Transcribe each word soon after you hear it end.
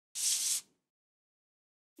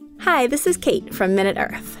Hi, this is Kate from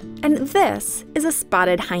MinuteEarth, and this is a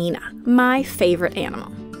spotted hyena, my favorite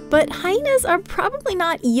animal. But hyenas are probably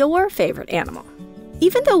not your favorite animal.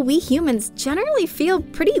 Even though we humans generally feel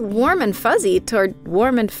pretty warm and fuzzy toward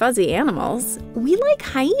warm and fuzzy animals, we like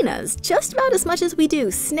hyenas just about as much as we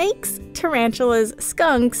do snakes, tarantulas,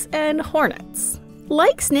 skunks, and hornets.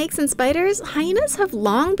 Like snakes and spiders, hyenas have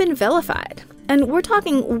long been vilified, and we're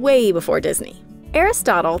talking way before Disney.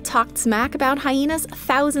 Aristotle talked smack about hyenas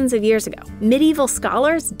thousands of years ago. Medieval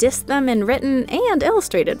scholars dissed them in written and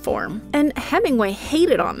illustrated form, and Hemingway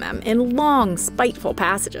hated on them in long, spiteful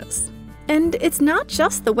passages. And it's not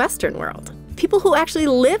just the Western world. People who actually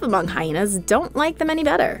live among hyenas don't like them any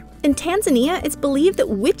better. In Tanzania, it's believed that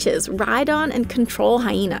witches ride on and control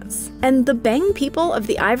hyenas. And the Bang people of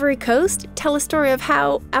the Ivory Coast tell a story of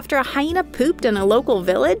how, after a hyena pooped in a local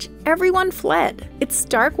village, everyone fled. Its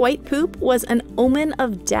stark white poop was an omen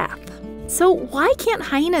of death. So why can't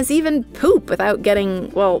hyenas even poop without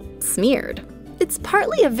getting, well, smeared? It's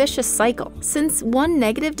partly a vicious cycle, since one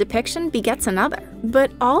negative depiction begets another.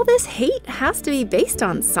 But all this hate has to be based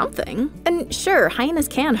on something. And sure, hyenas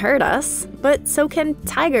can hurt us, but so can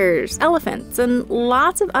tigers, elephants, and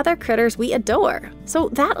lots of other critters we adore. So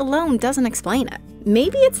that alone doesn't explain it.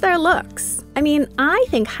 Maybe it's their looks. I mean, I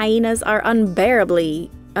think hyenas are unhyenably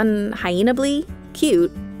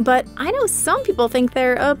cute, but I know some people think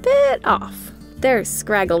they're a bit off. Their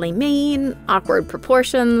scraggly mane, awkward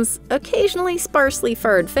proportions, occasionally sparsely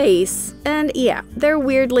furred face, and yeah, their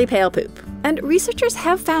weirdly pale poop. And researchers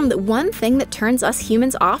have found that one thing that turns us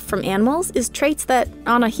humans off from animals is traits that,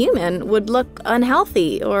 on a human, would look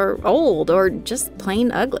unhealthy or old or just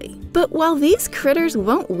plain ugly. But while these critters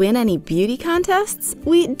won't win any beauty contests,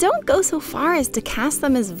 we don't go so far as to cast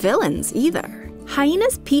them as villains either.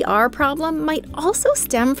 Hyenas' PR problem might also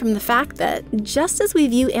stem from the fact that, just as we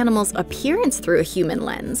view animals' appearance through a human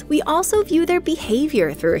lens, we also view their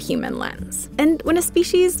behavior through a human lens. And when a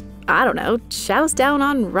species, I don't know, chows down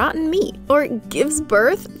on rotten meat, or gives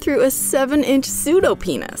birth through a 7-inch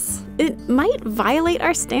pseudopenis, it might violate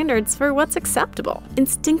our standards for what's acceptable,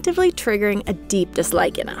 instinctively triggering a deep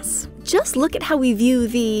dislike in us. Just look at how we view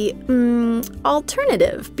the,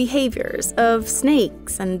 alternative behaviors of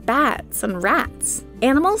snakes and bats and rats,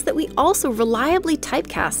 animals that we also reliably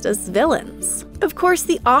typecast as villains. Of course,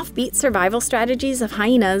 the offbeat survival strategies of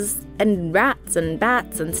hyenas and rats and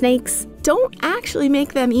bats and snakes don't actually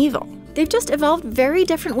make them evil. They've just evolved very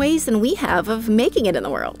different ways than we have of making it in the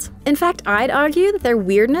world. In fact, I'd argue that their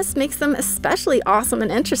weirdness makes them especially awesome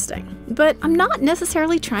and interesting. But I'm not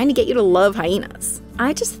necessarily trying to get you to love hyenas.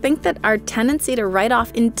 I just think that our tendency to write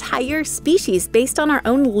off entire species based on our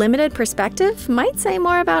own limited perspective might say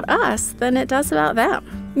more about us than it does about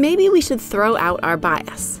them. Maybe we should throw out our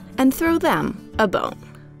bias and throw them a bone.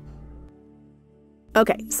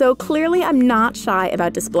 Okay, so clearly I'm not shy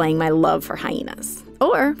about displaying my love for hyenas.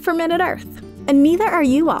 Or for MinuteEarth. And neither are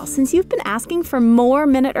you all, since you've been asking for more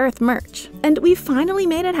MinuteEarth merch. And we finally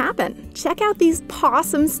made it happen. Check out these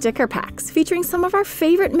pawsome sticker packs featuring some of our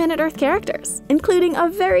favorite MinuteEarth characters, including a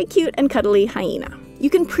very cute and cuddly hyena. You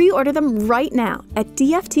can pre-order them right now at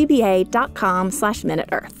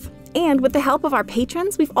dftba.com/MinuteEarth. And with the help of our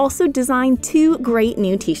patrons, we've also designed 2 great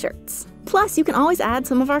new t-shirts. Plus, you can always add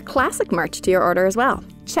some of our classic merch to your order as well.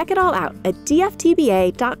 Check it all out at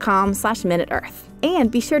dftba.com/MinuteEarth.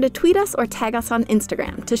 And be sure to tweet us or tag us on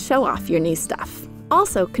Instagram to show off your new stuff.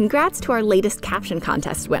 Also, congrats to our latest caption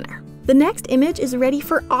contest winner. The next image is ready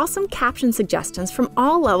for awesome caption suggestions from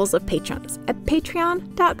all levels of patrons at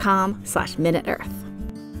patreon.com/MinuteEarth.